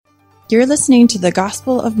You're listening to the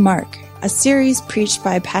Gospel of Mark, a series preached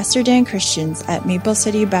by Pastor Dan Christians at Maple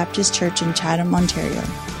City Baptist Church in Chatham, Ontario.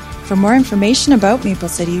 For more information about Maple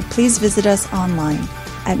City, please visit us online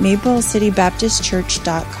at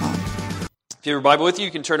maplecitybaptistchurch.com. If you have your Bible with you,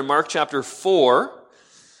 you can turn to Mark chapter 4. We'll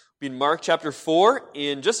be in Mark chapter 4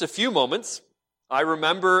 in just a few moments. I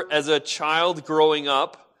remember as a child growing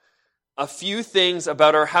up a few things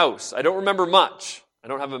about our house. I don't remember much. I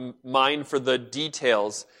don't have a mind for the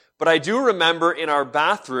details. But I do remember in our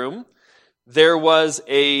bathroom, there was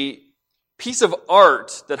a piece of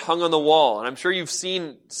art that hung on the wall. And I'm sure you've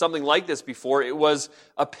seen something like this before. It was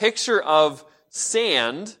a picture of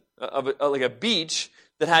sand, like a beach,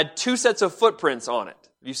 that had two sets of footprints on it.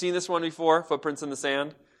 Have you seen this one before? Footprints in the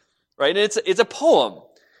sand? Right? And it's a poem.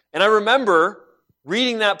 And I remember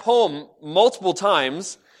reading that poem multiple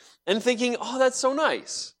times and thinking, oh, that's so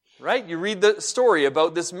nice. Right? You read the story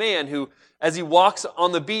about this man who, as he walks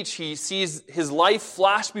on the beach, he sees his life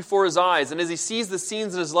flash before his eyes. And as he sees the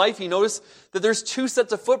scenes in his life, he notices that there's two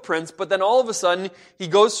sets of footprints, but then all of a sudden, he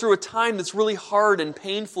goes through a time that's really hard and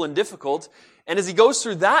painful and difficult. And as he goes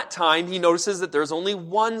through that time, he notices that there's only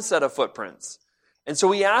one set of footprints. And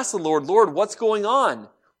so he asks the Lord, Lord, what's going on?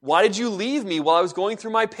 Why did you leave me while I was going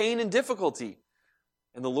through my pain and difficulty?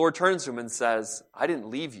 And the Lord turns to him and says, I didn't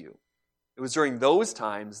leave you. It was during those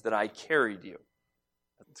times that I carried you.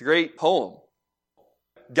 It's a great poem.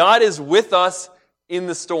 God is with us in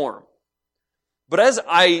the storm. But as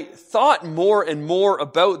I thought more and more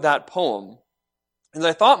about that poem, and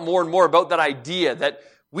I thought more and more about that idea that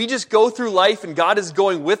we just go through life and God is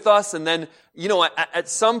going with us, and then, at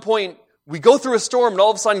some point we go through a storm and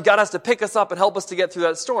all of a sudden God has to pick us up and help us to get through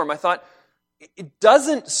that storm. I thought, it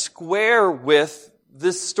doesn't square with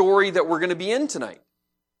this story that we're going to be in tonight.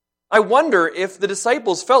 I wonder if the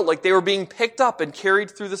disciples felt like they were being picked up and carried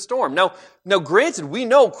through the storm. Now, granted, we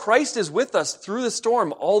know Christ is with us through the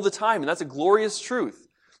storm all the time, and that's a glorious truth.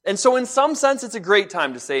 And so in some sense, it's a great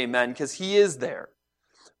time to say amen, because He is there.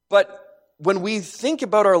 But when we think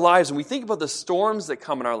about our lives, and we think about the storms that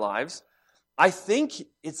come in our lives, I think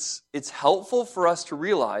it's helpful for us to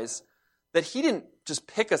realize that He didn't just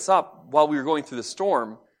pick us up while we were going through the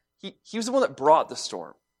storm. He was the one that brought the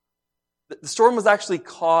storm. The storm was actually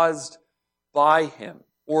caused by Him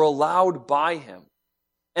or allowed by Him.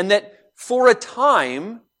 And that for a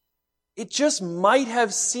time, it just might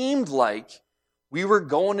have seemed like we were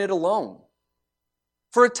going it alone.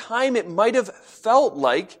 For a time, it might have felt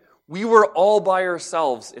like we were all by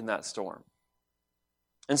ourselves in that storm.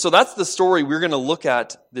 And so that's the story we're going to look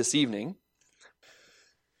at this evening.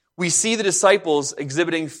 We see the disciples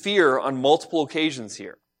exhibiting fear on multiple occasions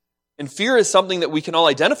here. And fear is something that we can all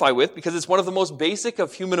identify with because it's one of the most basic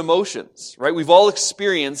of human emotions, right? We've all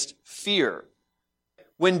experienced fear.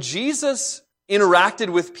 When Jesus interacted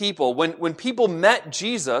with people, when people met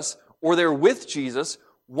Jesus or they're with Jesus,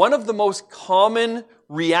 one of the most common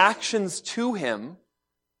reactions to Him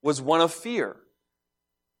was one of fear.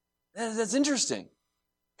 That's interesting.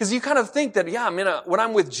 Because you kind of think that, when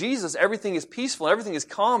I'm with Jesus, everything is peaceful, everything is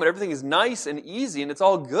calm, and everything is nice and easy, and it's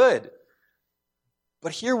all good.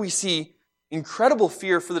 But here we see incredible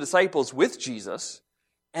fear for the disciples with Jesus,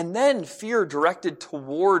 and then fear directed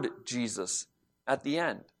toward Jesus at the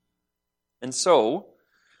end. And so,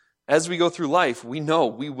 as we go through life, we know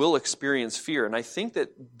we will experience fear. And I think that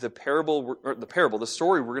the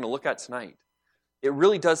story we're going to look at tonight, it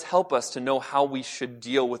really does help us to know how we should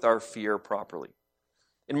deal with our fear properly.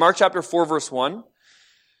 In Mark chapter 4, verse 1,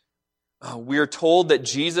 we are told that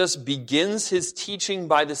Jesus begins His teaching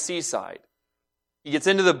by the seaside. He gets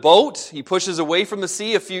into the boat, he pushes away from the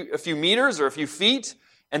sea a few meters or a few feet,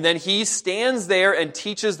 and then He stands there and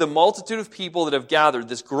teaches the multitude of people that have gathered,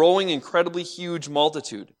 this growing, incredibly huge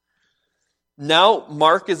multitude. Now,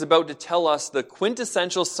 Mark is about to tell us the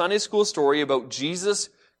quintessential Sunday school story about Jesus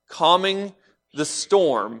calming the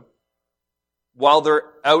storm while they're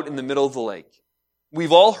out in the middle of the lake.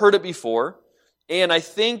 We've all heard it before, and I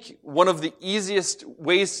think one of the easiest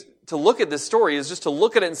ways to look at this story is just to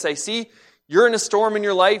look at it and say, see, you're in a storm in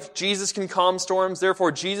your life. Jesus can calm storms.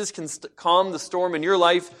 Therefore, Jesus can calm the storm in your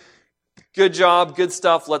life. Good job, good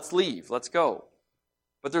stuff. Let's leave. Let's go.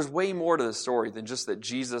 But there's way more to the story than just that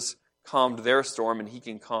Jesus calmed their storm and He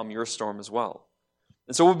can calm your storm as well.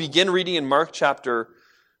 And so we'll begin reading in Mark chapter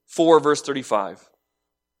 4, verse 35.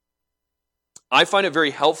 I find it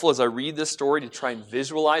very helpful as I read this story to try and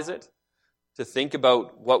visualize it, to think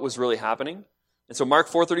about what was really happening. And so Mark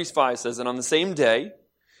 4:35 says, and on the same day,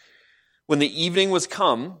 when the evening was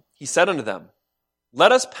come, He said unto them,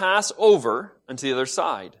 let us pass over unto the other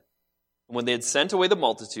side. And when they had sent away the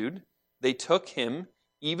multitude, they took Him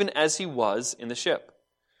even as He was in the ship.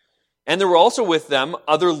 And there were also with them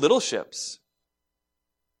other little ships.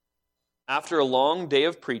 After a long day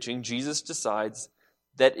of preaching, Jesus decides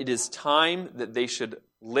that it is time that they should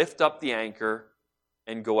lift up the anchor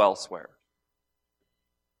and go elsewhere.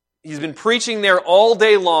 He's been preaching there all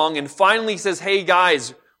day long, and finally he says, hey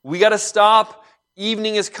guys, we got to stop.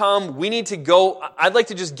 Evening has come. We need to go. I'd like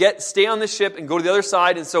to just stay on this ship and go to the other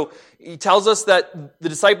side. And so he tells us that the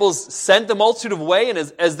disciples sent the multitude away, and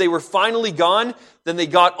as they were finally gone, then they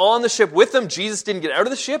got on the ship with them. Jesus didn't get out of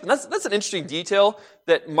the ship. And that's an interesting detail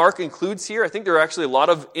that Mark includes here. I think there are actually a lot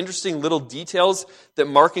of interesting little details that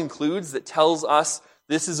Mark includes that tells us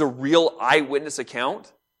this is a real eyewitness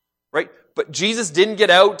account, right? But Jesus didn't get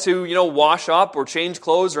out to, wash up or change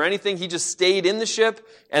clothes or anything. He just stayed in the ship,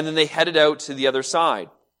 and then they headed out to the other side.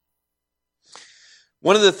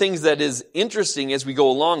 One of the things that is interesting as we go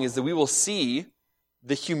along is that we will see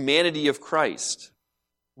the humanity of Christ.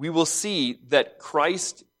 We will see that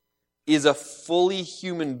Christ is a fully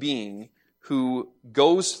human being who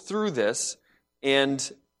goes through this,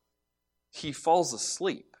 and he falls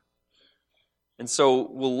asleep. And so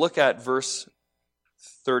we'll look at verse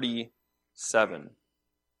 37.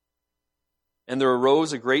 And there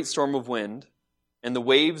arose a great storm of wind, and the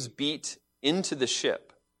waves beat into the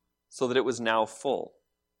ship, so that it was now full.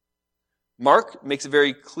 Mark makes it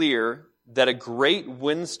very clear that a great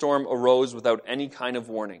windstorm arose without any kind of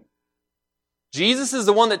warning. Jesus is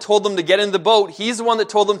the one that told them to get in the boat. He's the one that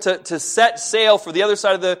told them to set sail for the other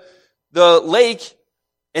side of the lake,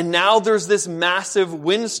 and now there's this massive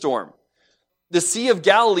windstorm. The Sea of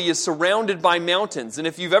Galilee is surrounded by mountains. And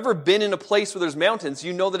if you've ever been in a place where there's mountains,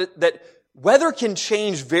 you know that weather can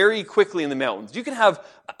change very quickly in the mountains. You can have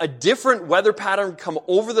a different weather pattern come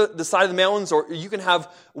over the side of the mountains, or you can have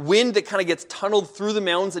wind that kind of gets tunneled through the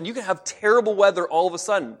mountains, and you can have terrible weather all of a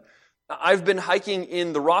sudden. I've been hiking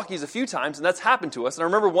in the Rockies a few times, and that's happened to us. And I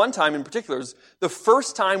remember one time in particular, it was the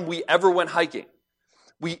first time we ever went hiking.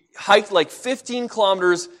 We hiked like 15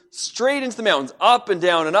 kilometers straight into the mountains, up and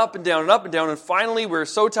down and up and down and up and down. And finally, we were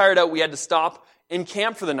so tired out, we had to stop and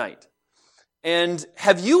camp for the night. And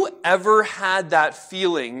have you ever had that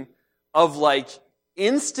feeling of like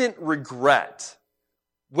instant regret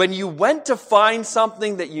when you went to find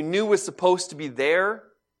something that you knew was supposed to be there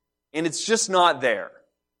and it's just not there?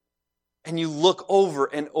 And you look over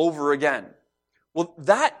and over again. Well,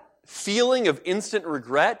 that feeling of instant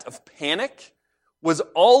regret, of panic, was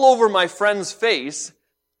all over my friend's face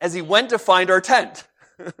as he went to find our tent.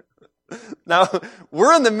 Now,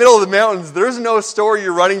 we're in the middle of the mountains. There's no store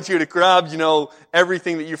you're running to grab,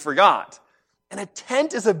 everything that you forgot. And a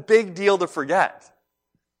tent is a big deal to forget.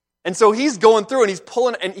 And so he's going through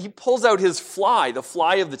and he pulls out his fly, the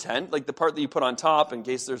fly of the tent, like the part that you put on top in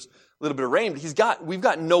case there's a little bit of rain. We've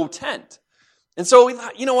got no tent. And so we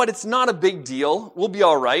thought, you know what, it's not a big deal. We'll be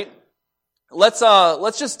all right. Let's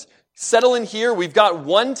just settle in here. We've got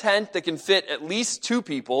one tent that can fit at least 2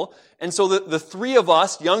 people. And so the 3 of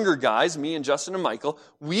us, younger guys, me and Justin and Michael,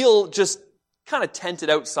 we'll just kind of tent it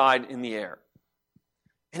outside in the air.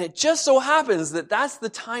 And it just so happens that that's the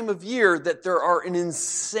time of year that there are an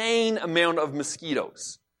insane amount of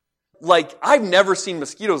mosquitoes. Like, I've never seen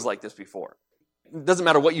mosquitoes like this before. It doesn't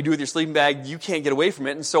matter what you do with your sleeping bag, you can't get away from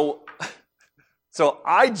it. And so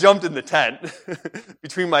I jumped in the tent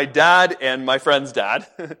between my dad and my friend's dad.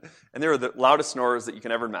 And they were the loudest snorers that you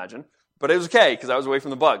can ever imagine. But it was okay, because I was away from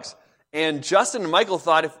the bugs. And Justin and Michael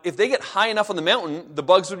thought if they get high enough on the mountain, the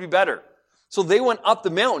bugs would be better. So they went up the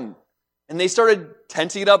mountain, and they started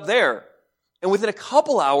tenting it up there. And within a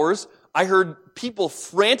couple hours, I heard people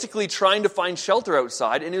frantically trying to find shelter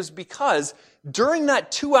outside. And it was because during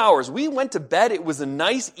that 2 hours, we went to bed. It was a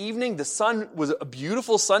nice evening. The sun was a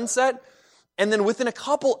beautiful sunset. And then within a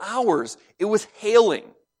couple hours, it was hailing.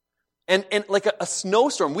 And like a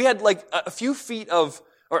snowstorm. We had like a few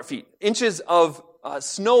inches of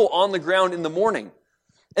snow on the ground in the morning.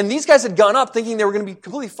 And these guys had gone up thinking they were going to be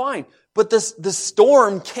completely fine. But the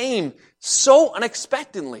storm came so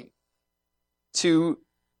unexpectedly to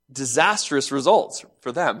disastrous results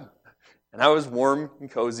for them. And I was warm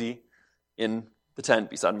and cozy in the tent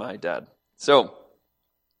beside my dad. So,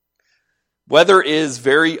 weather is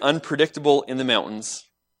very unpredictable in the mountains,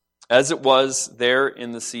 as it was there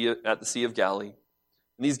in the sea at the Sea of Galilee.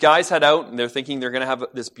 And these guys head out, and they're thinking they're going to have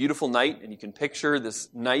this beautiful night, and you can picture this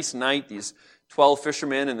nice night, these 12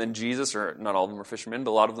 fishermen, and then Jesus, or not all of them were fishermen,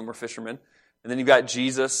 but a lot of them were fishermen. And then you've got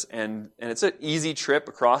Jesus, and it's an easy trip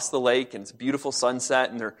across the lake, and it's a beautiful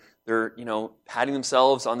sunset, and they're patting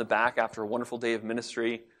themselves on the back after a wonderful day of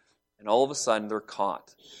ministry, and all of a sudden they're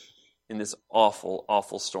caught in this awful,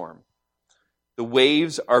 awful storm. The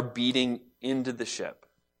waves are beating into the ship.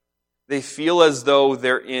 They feel as though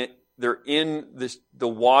they're They're in the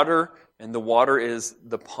water, and the water is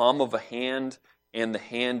the palm of a hand, and the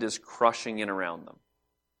hand is crushing in around them.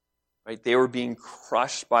 Right? They were being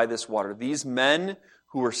crushed by this water. These men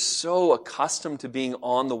who were so accustomed to being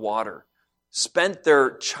on the water spent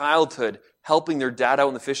their childhood helping their dad out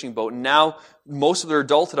in the fishing boat, and now most of their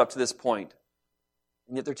adulthood up to this point,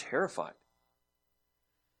 and yet they're terrified.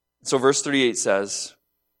 So verse 38 says,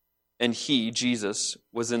 "And he, Jesus,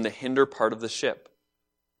 was in the hinder part of the ship,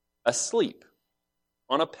 asleep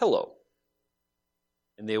on a pillow.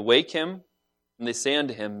 And they awake him, and they say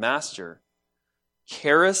unto him, Master,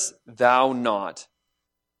 carest thou not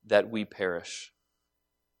that we perish?"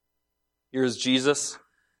 Here is Jesus,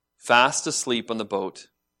 fast asleep on the boat.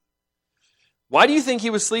 Why do you think he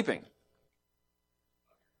was sleeping?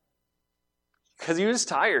 Because he was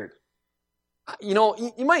tired. You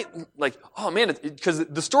know, you might like, oh man, because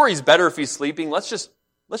the story's better if he's sleeping. Let's just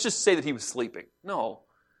say that he was sleeping. No,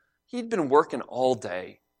 he'd been working all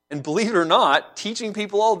day. And believe it or not, teaching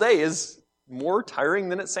people all day is more tiring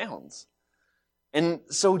than it sounds. And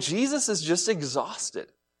so Jesus is just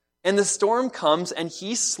exhausted. And the storm comes and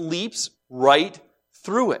he sleeps right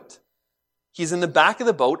through it. He's in the back of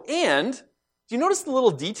the boat, and do you notice the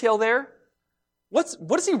little detail there? What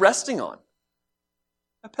is he resting on?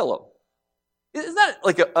 A pillow. Isn't that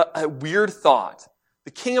like a weird thought?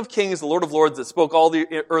 The King of Kings, the Lord of Lords that spoke all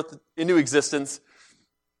the earth into existence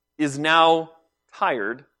is now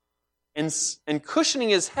tired and cushioning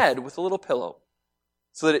his head with a little pillow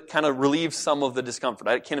so that it kind of relieves some of the discomfort.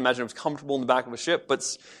 I can't imagine it was comfortable in the back of a ship,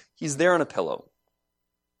 but he's there on a pillow.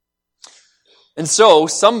 And so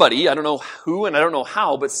somebody, I don't know who and I don't know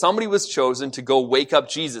how, but somebody was chosen to go wake up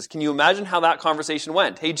Jesus. Can you imagine how that conversation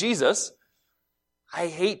went? Hey, Jesus, I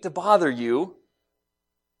hate to bother you.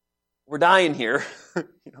 We're dying here.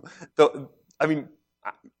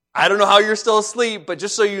 I don't know how you're still asleep, but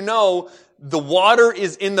just so you know, the water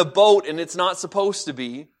is in the boat and it's not supposed to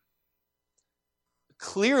be.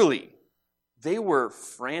 Clearly, they were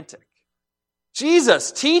frantic.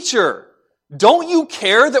 Jesus, teacher, don't you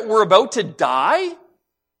care that we're about to die?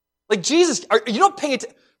 Like, Jesus, you not paying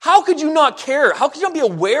attention? How could you not care? How could you not be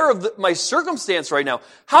aware of my circumstance right now?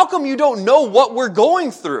 How come you don't know what we're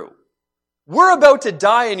going through? We're about to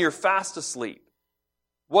die and you're fast asleep.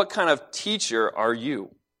 What kind of teacher are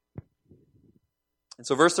you? And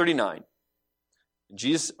so verse 39,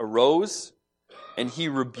 Jesus arose and he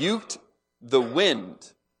rebuked the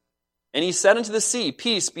wind. And he said unto the sea,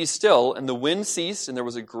 Peace, be still. And the wind ceased, and there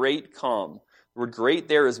was a great calm. The word great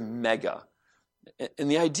there is mega.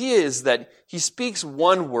 And the idea is that he speaks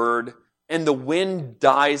one word, and the wind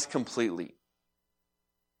dies completely.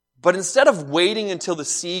 But instead of waiting until the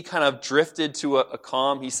sea kind of drifted to a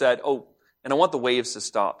calm, he said, oh, and I want the waves to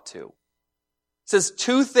stop too. It says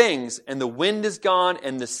two things, and the wind is gone,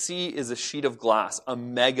 and the sea is a sheet of glass, a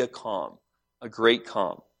mega calm, a great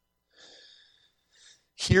calm.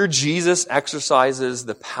 Here, Jesus exercises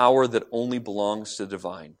the power that only belongs to the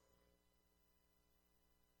divine.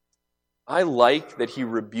 I like that he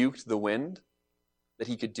rebuked the wind, that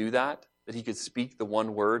he could do that he could speak the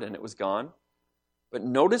one word and it was gone. But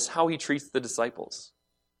notice how he treats the disciples.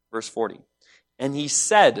 Verse 40. And he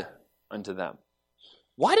said unto them.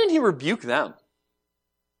 Why didn't he rebuke them?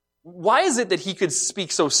 Why is it that he could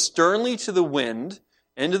speak so sternly to the wind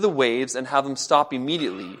and to the waves and have them stop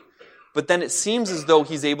immediately? But then it seems as though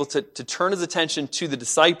he's able to turn his attention to the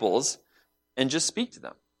disciples and just speak to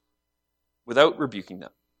them without rebuking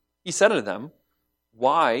them. He said unto them,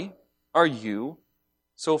 Why are you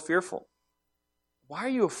so fearful? Why are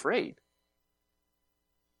you afraid?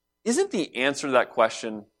 Isn't the answer to that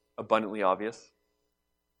question abundantly obvious?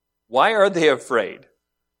 Why are they afraid?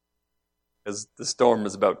 Because the storm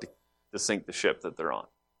is about to sink the ship that they're on.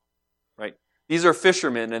 Right? These are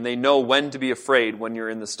fishermen, and they know when to be afraid when you're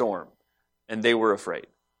in the storm. And they were afraid.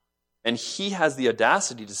 And he has the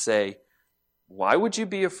audacity to say, why would you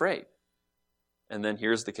be afraid? And then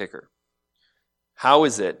here's the kicker. How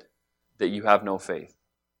is it that you have no faith?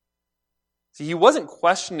 See, he wasn't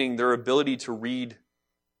questioning their ability to read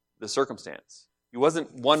the circumstance. He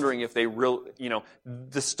wasn't wondering if they really,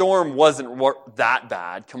 the storm wasn't that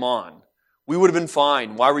bad. Come on. We would have been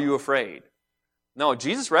fine. Why were you afraid? No,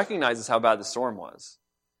 Jesus recognizes how bad the storm was.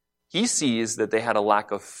 He sees that they had a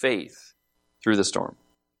lack of faith through the storm.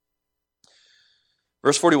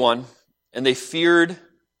 Verse 41, and they feared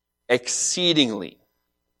exceedingly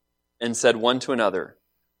and said one to another,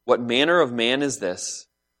 What manner of man is this,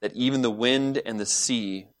 that even the wind and the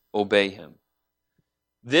sea obey him?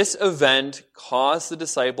 This event caused the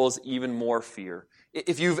disciples even more fear.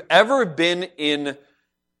 If you've ever been in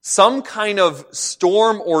some kind of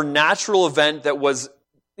storm or natural event that was,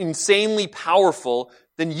 insanely powerful,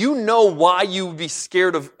 then you know why you would be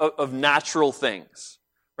scared of natural things,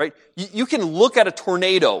 right? You can look at a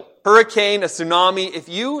tornado, hurricane, a tsunami. If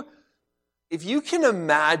you can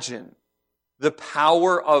imagine the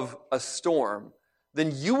power of a storm,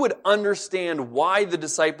 then you would understand why the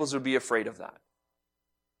disciples would be afraid of that.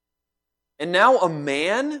 And now a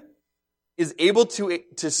man is able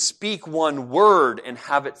to speak one word and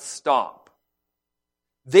have it stop.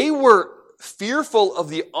 They were fearful of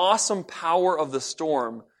the awesome power of the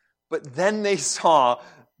storm, but then they saw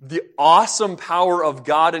the awesome power of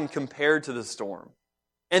God and compared to the storm.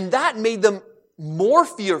 And that made them more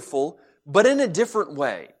fearful, but in a different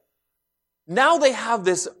way. Now they have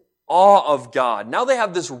this awe of God. Now they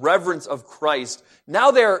have this reverence of Christ. Now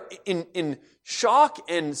they're in shock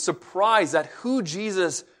and surprise at who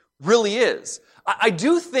Jesus really is. I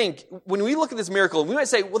do think when we look at this miracle, we might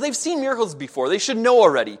say, well, they've seen miracles before. They should know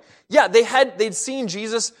already. Yeah, they'd seen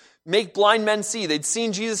Jesus make blind men see. They'd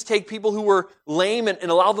seen Jesus take people who were lame and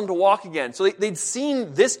allow them to walk again. So they'd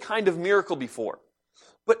seen this kind of miracle before.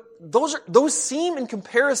 But those seem in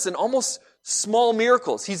comparison almost small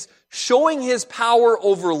miracles. He's showing his power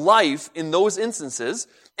over life in those instances.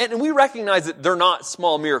 And we recognize that they're not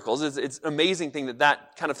small miracles. It's an amazing thing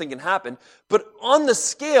that kind of thing can happen. But on the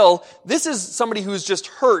scale, this is somebody who's just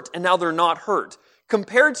hurt and now they're not hurt.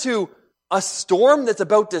 Compared to a storm that's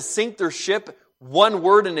about to sink their ship, one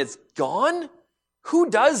word and it's gone? Who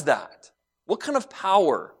does that? What kind of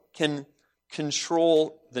power can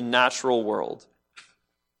control the natural world?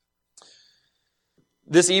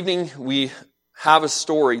 This evening, we have a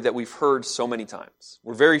story that we've heard so many times.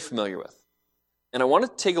 We're very familiar with. And I want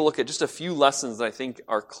to take a look at just a few lessons that I think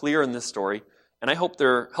are clear in this story. And I hope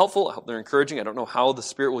they're helpful. I hope they're encouraging. I don't know how the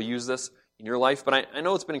Spirit will use this in your life, but I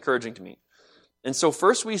know it's been encouraging to me. And so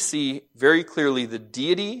first we see very clearly the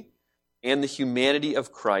deity and the humanity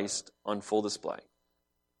of Christ on full display.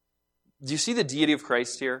 Do you see the deity of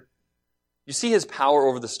Christ here? You see his power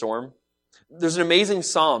over the storm? There's an amazing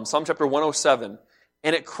psalm, Psalm chapter 107,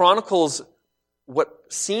 and it chronicles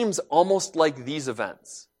what seems almost like these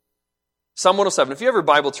events. Psalm 107, if you have your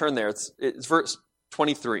Bible, turn there. It's verse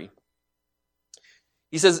 23.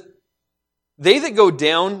 He says, "They that go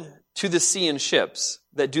down to the sea in ships,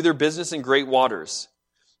 that do their business in great waters,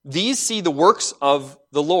 these see the works of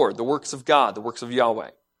the Lord, the works of God, the works of Yahweh,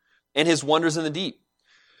 and his wonders in the deep.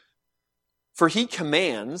 For he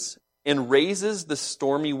commands and raises the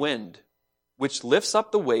stormy wind, which lifts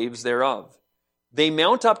up the waves thereof. They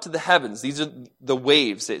mount up to the heavens." These are the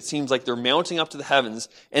waves. It seems like they're mounting up to the heavens,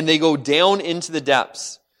 and they go down into the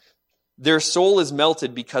depths. Their soul is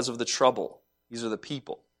melted because of the trouble. These are the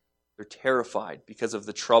people. They're terrified because of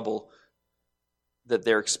the trouble that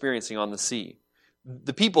they're experiencing on the sea.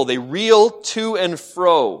 The people, they reel to and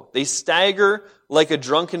fro. They stagger like a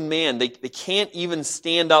drunken man. They can't even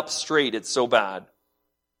stand up straight. It's so bad.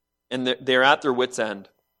 And they're at their wits' end.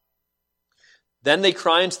 Then they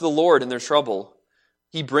cry unto the Lord in their trouble.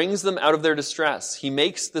 He brings them out of their distress. He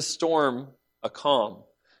makes the storm a calm,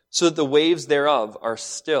 so that the waves thereof are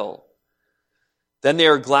still. Then they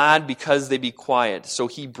are glad because they be quiet. So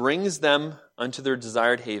he brings them unto their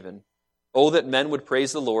desired haven. Oh, that men would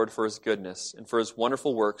praise the Lord for his goodness and for his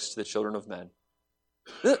wonderful works to the children of men.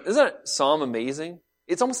 Isn't that psalm amazing?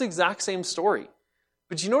 It's almost the exact same story.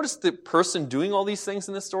 But you notice the person doing all these things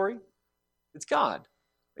in this story? It's God.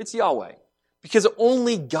 It's Yahweh. Because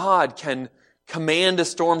only God can command a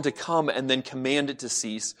storm to come and then command it to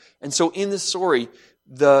cease. And so in this story,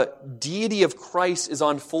 the deity of Christ is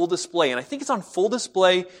on full display. And I think it's on full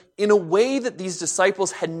display in a way that these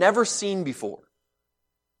disciples had never seen before.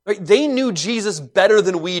 Right? They knew Jesus better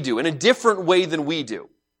than we do, in a different way than we do.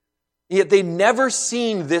 Yet they'd never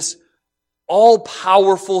seen this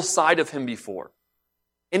all-powerful side of him before.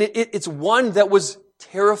 And it's one that was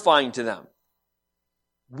terrifying to them.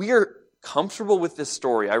 We are comfortable with this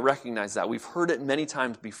story. I recognize that. We've heard it many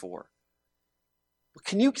times before. But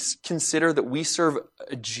can you consider that we serve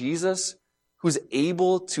a Jesus who's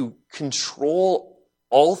able to control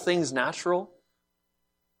all things natural?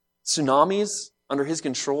 Tsunamis under his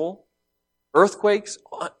control. Earthquakes,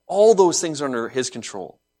 all those things are under his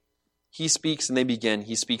control. He speaks and they begin.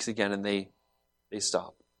 He speaks again and they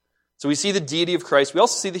stop. So we see the deity of Christ. We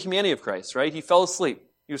also see the humanity of Christ, right? He fell asleep.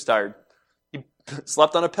 He was tired. He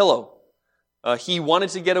slept on a pillow. He wanted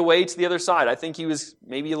to get away to the other side. I think he was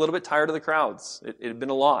maybe a little bit tired of the crowds. It had been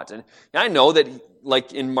a lot. And I know that,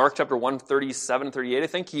 like in Mark chapter 1:37, 38, I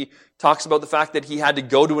think he talks about the fact that he had to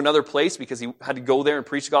go to another place because he had to go there and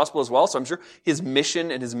preach the gospel as well. So I'm sure his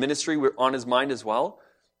mission and his ministry were on his mind as well.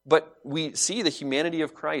 But we see the humanity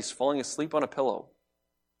of Christ falling asleep on a pillow.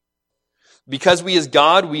 Because we as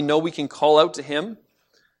God, we know we can call out to him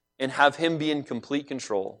and have him be in complete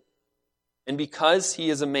control. And because he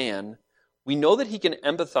is a man, we know that he can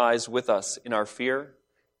empathize with us in our fear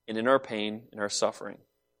and in our pain and our suffering.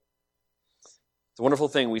 It's a wonderful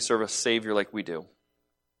thing we serve a Savior like we do.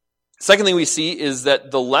 Second thing we see is that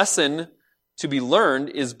the lesson to be learned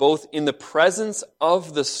is both in the presence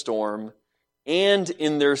of the storm and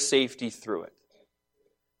in their safety through it.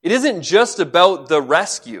 It isn't just about the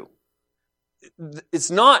rescue.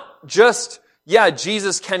 It's not just,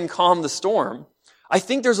 Jesus can calm the storm. I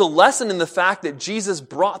think there's a lesson in the fact that Jesus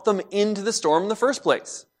brought them into the storm in the first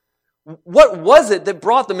place. What was it that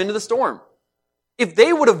brought them into the storm? If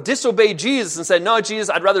they would have disobeyed Jesus and said, no, Jesus,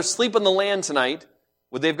 I'd rather sleep on the land tonight,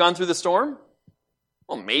 would they have gone through the storm?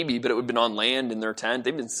 Well, maybe, but it would have been on land in their tent.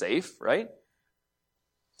 They've been safe, right?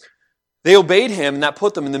 They obeyed him, and that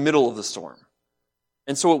put them in the middle of the storm.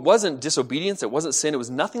 And so it wasn't disobedience, it wasn't sin, it was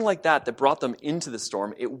nothing like that brought them into the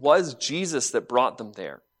storm. It was Jesus that brought them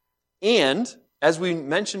there. And, as we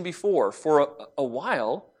mentioned before, for a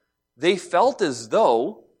while, they felt as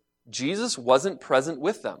though Jesus wasn't present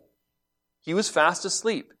with them. He was fast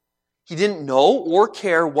asleep. He didn't know or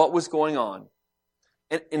care what was going on.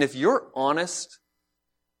 And if you're honest,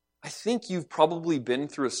 I think you've probably been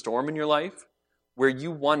through a storm in your life where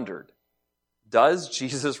you wondered, does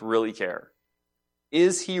Jesus really care?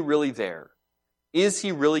 Is he really there? Is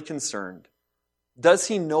he really concerned? Does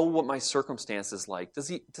he know what my circumstance is like? Does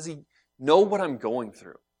he know what I'm going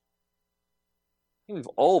through? I think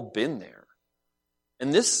we've all been there.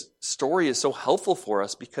 And this story is so helpful for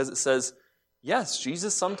us because it says, yes,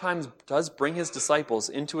 Jesus sometimes does bring his disciples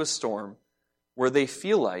into a storm where they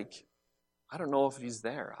feel like, I don't know if he's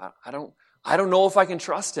there. I don't know if I can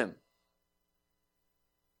trust him.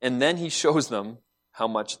 And then he shows them how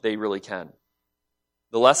much they really can.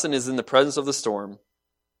 The lesson is in the presence of the storm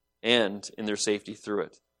and in their safety through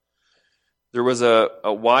it. There was a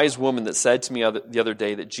wise woman that said to me the other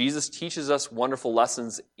day that Jesus teaches us wonderful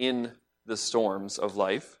lessons in the storms of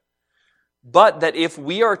life, but that if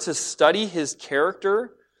we are to study his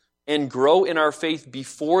character and grow in our faith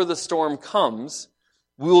before the storm comes,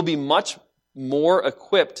 we will be much more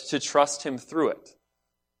equipped to trust him through it.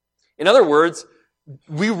 In other words,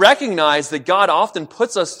 we recognize that God often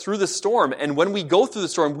puts us through the storm, and when we go through the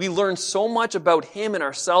storm, we learn so much about him and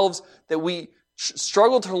ourselves that we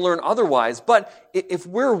struggle to learn otherwise. But if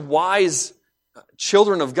we're wise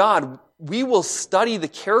children of God, we will study the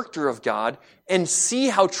character of God and see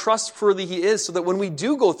how trustworthy he is so that when we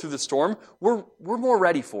do go through the storm, we're more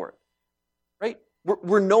ready for it, right?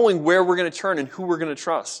 We're knowing where we're going to turn and who we're going to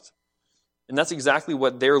trust. And that's exactly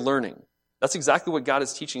what they're learning. That's exactly what God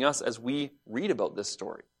is teaching us as we read about this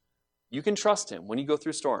story. You can trust him when you go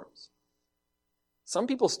through storms. Some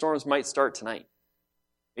people's storms might start tonight,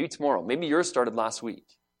 maybe tomorrow, maybe yours started last week.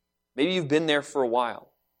 Maybe you've been there for a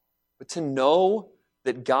while. But to know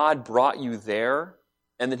that God brought you there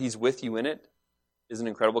and that he's with you in it is an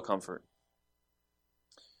incredible comfort.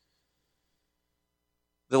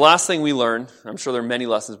 The last thing we learn, I'm sure there are many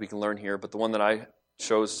lessons we can learn here, but the one that I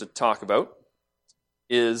chose to talk about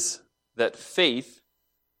is that faith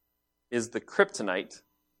is the kryptonite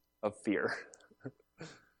of fear.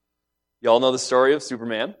 You all know the story of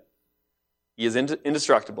Superman. He is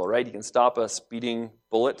indestructible, right? He can stop a speeding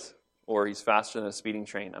bullet, or he's faster than a speeding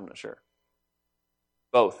train. I'm not sure.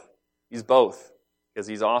 Both. He's both, because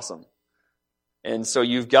he's awesome. And so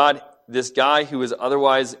you've got this guy who is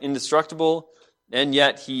otherwise indestructible, and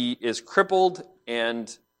yet he is crippled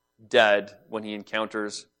and dead when he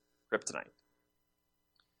encounters kryptonite.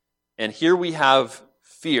 And here we have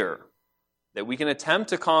fear that we can attempt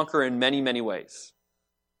to conquer in many, many ways,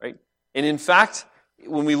 right? And in fact,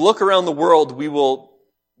 when we look around the world, we will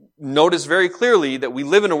notice very clearly that we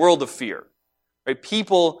live in a world of fear, right?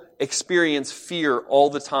 People experience fear all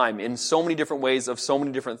the time in so many different ways of so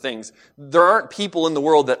many different things. There aren't people in the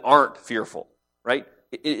world that aren't fearful, right?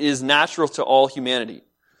 It is natural to all humanity.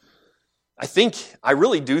 I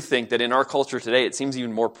really do think that in our culture today, it seems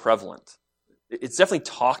even more prevalent. It's definitely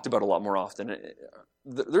talked about a lot more often.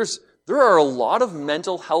 There are a lot of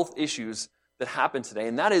mental health issues that happen today,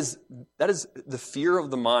 and that is the fear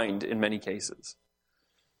of the mind in many cases.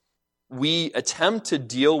 We attempt to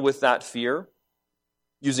deal with that fear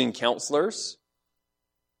using counselors,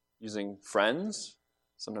 using friends,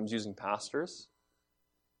 sometimes using pastors.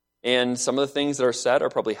 And some of the things that are said are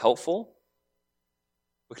probably helpful.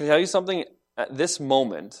 But can I tell you something? At this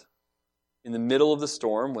moment, in the middle of the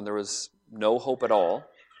storm, when there was no hope at all,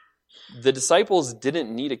 the disciples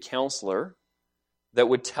didn't need a counselor that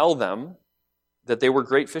would tell them that they were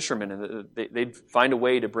great fishermen and that they'd find a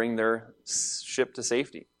way to bring their ship to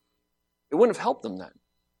safety. It wouldn't have helped them then,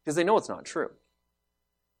 because they know it's not true.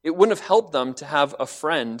 It wouldn't have helped them to have a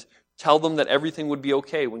friend tell them that everything would be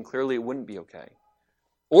okay when clearly it wouldn't be okay.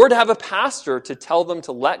 Or to have a pastor to tell them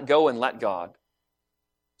to let go and let God.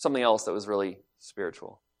 Something else that was really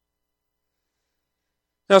spiritual.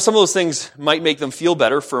 Now, some of those things might make them feel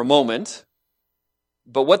better for a moment,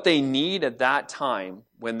 but what they need at that time,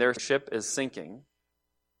 when their ship is sinking,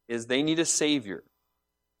 is they need a Savior.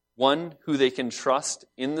 One who they can trust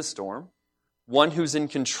in the storm, one who's in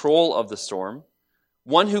control of the storm,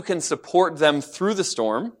 one who can support them through the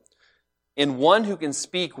storm, and one who can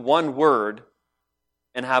speak one word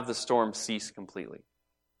and have the storm cease completely.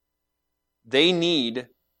 They need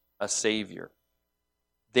a Savior.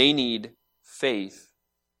 They need faith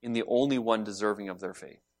in the only one deserving of their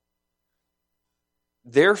faith.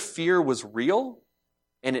 Their fear was real,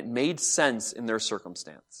 and it made sense in their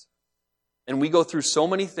circumstance. And we go through so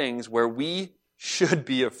many things where we should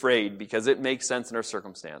be afraid because it makes sense in our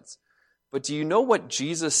circumstance. But do you know what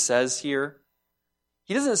Jesus says here?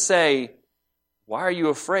 He doesn't say, why are you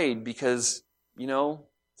afraid? Because,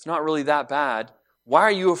 it's not really that bad. Why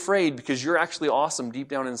are you afraid? Because you're actually awesome deep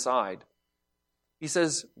down inside. He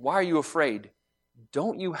says, why are you afraid?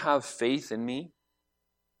 Don't you have faith in me?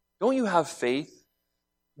 Don't you have faith?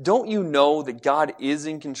 Don't you know that God is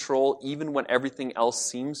in control even when everything else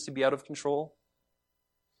seems to be out of control?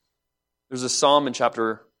 There's a psalm in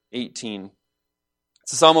chapter 18.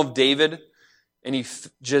 It's a psalm of David, and he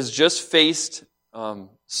just faced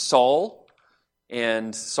Saul,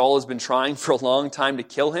 and Saul has been trying for a long time to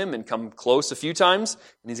kill him and come close a few times,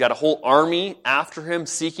 and he's got a whole army after him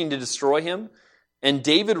seeking to destroy him. And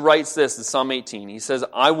David writes this in Psalm 18. He says,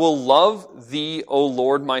 I will love thee, O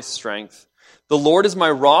Lord, my strength. The Lord is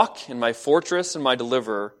my rock and my fortress and my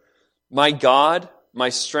deliverer, my God, my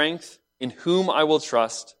strength, in whom I will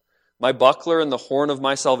trust, my buckler and the horn of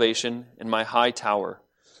my salvation, and my high tower.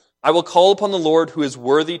 I will call upon the Lord who is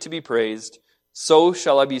worthy to be praised. So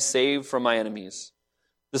shall I be saved from my enemies.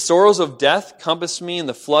 The sorrows of death compassed me, and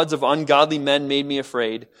the floods of ungodly men made me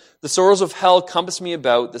afraid. The sorrows of hell compassed me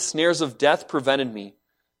about. The snares of death prevented me.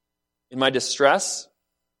 In my distress,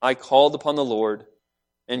 I called upon the Lord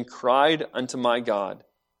and cried unto my God.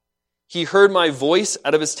 He heard my voice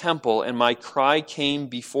out of his temple, and my cry came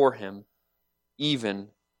before him, even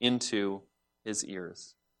into his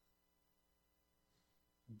ears.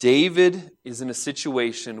 David is in a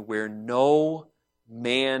situation where no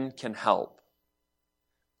man can help.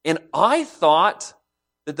 And I thought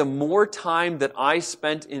that the more time that I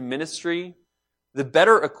spent in ministry, the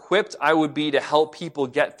better equipped I would be to help people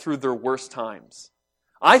get through their worst times.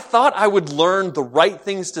 I thought I would learn the right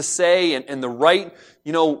things to say and the right,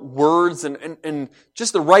 words and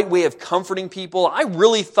just the right way of comforting people. I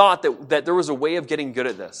really thought that there was a way of getting good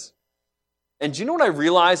at this. And do you know what I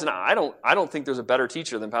realized? And I don't think there's a better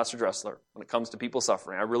teacher than Pastor Dressler when it comes to people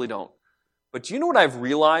suffering. I really don't. But do you know what I've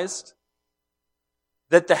realized?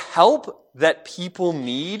 That the help that people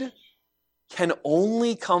need can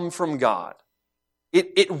only come from God.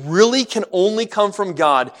 It really can only come from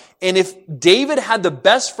God. And if David had the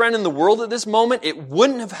best friend in the world at this moment, it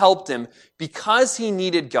wouldn't have helped him because he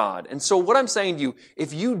needed God. And so what I'm saying to you,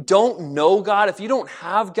 if you don't know God, if you don't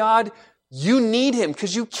have God, you need Him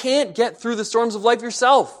because you can't get through the storms of life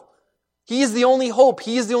yourself. He is the only hope.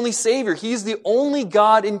 He is the only Savior. He is the only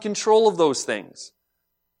God in control of those things.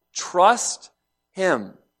 Trust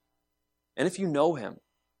Him. And if you know Him,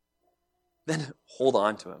 then hold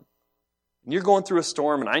on to Him. When you're going through a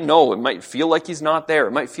storm, and I know it might feel like He's not there.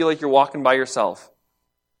 It might feel like you're walking by yourself.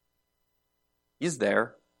 He's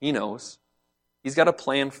there. He knows. He's got a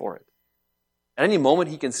plan for it. At any moment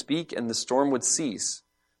He can speak and the storm would cease.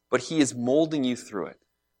 But He is molding you through it.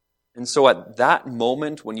 And so at that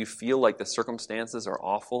moment when you feel like the circumstances are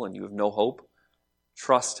awful and you have no hope,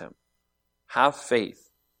 trust Him. Have faith.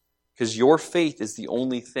 Because your faith is the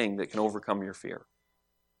only thing that can overcome your fear.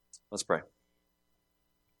 Let's pray.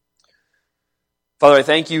 Father, I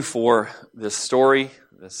thank You for this story,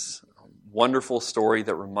 this wonderful story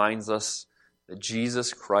that reminds us that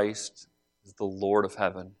Jesus Christ is the Lord of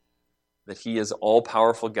heaven, that He is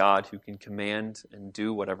all-powerful God who can command and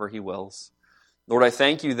do whatever He wills. Lord, I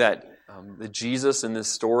thank You that the Jesus in this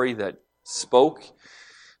story that spoke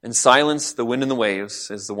and silenced the wind and the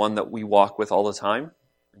waves is the one that we walk with all the time.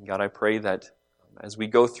 And God, I pray that as we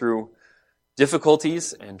go through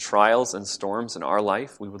difficulties and trials and storms in our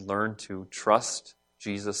life, we would learn to trust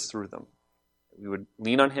Jesus through them. We would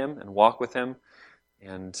lean on Him and walk with Him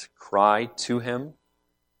and cry to Him.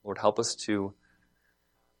 Lord, help us to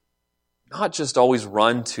not just always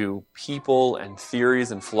run to people and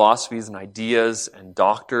theories and philosophies and ideas and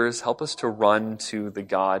doctors. Help us to run to the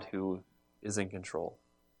God who is in control,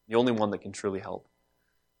 the only one that can truly help.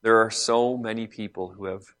 There are so many people who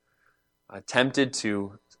have attempted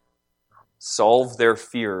to solve their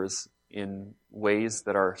fears in ways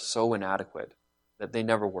that are so inadequate that they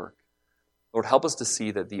never work. Lord, help us to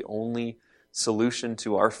see that the only solution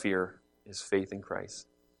to our fear is faith in Christ.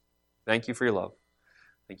 Thank you for your love.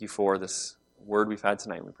 Thank you for this word we've had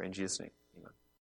tonight. We pray in Jesus' name.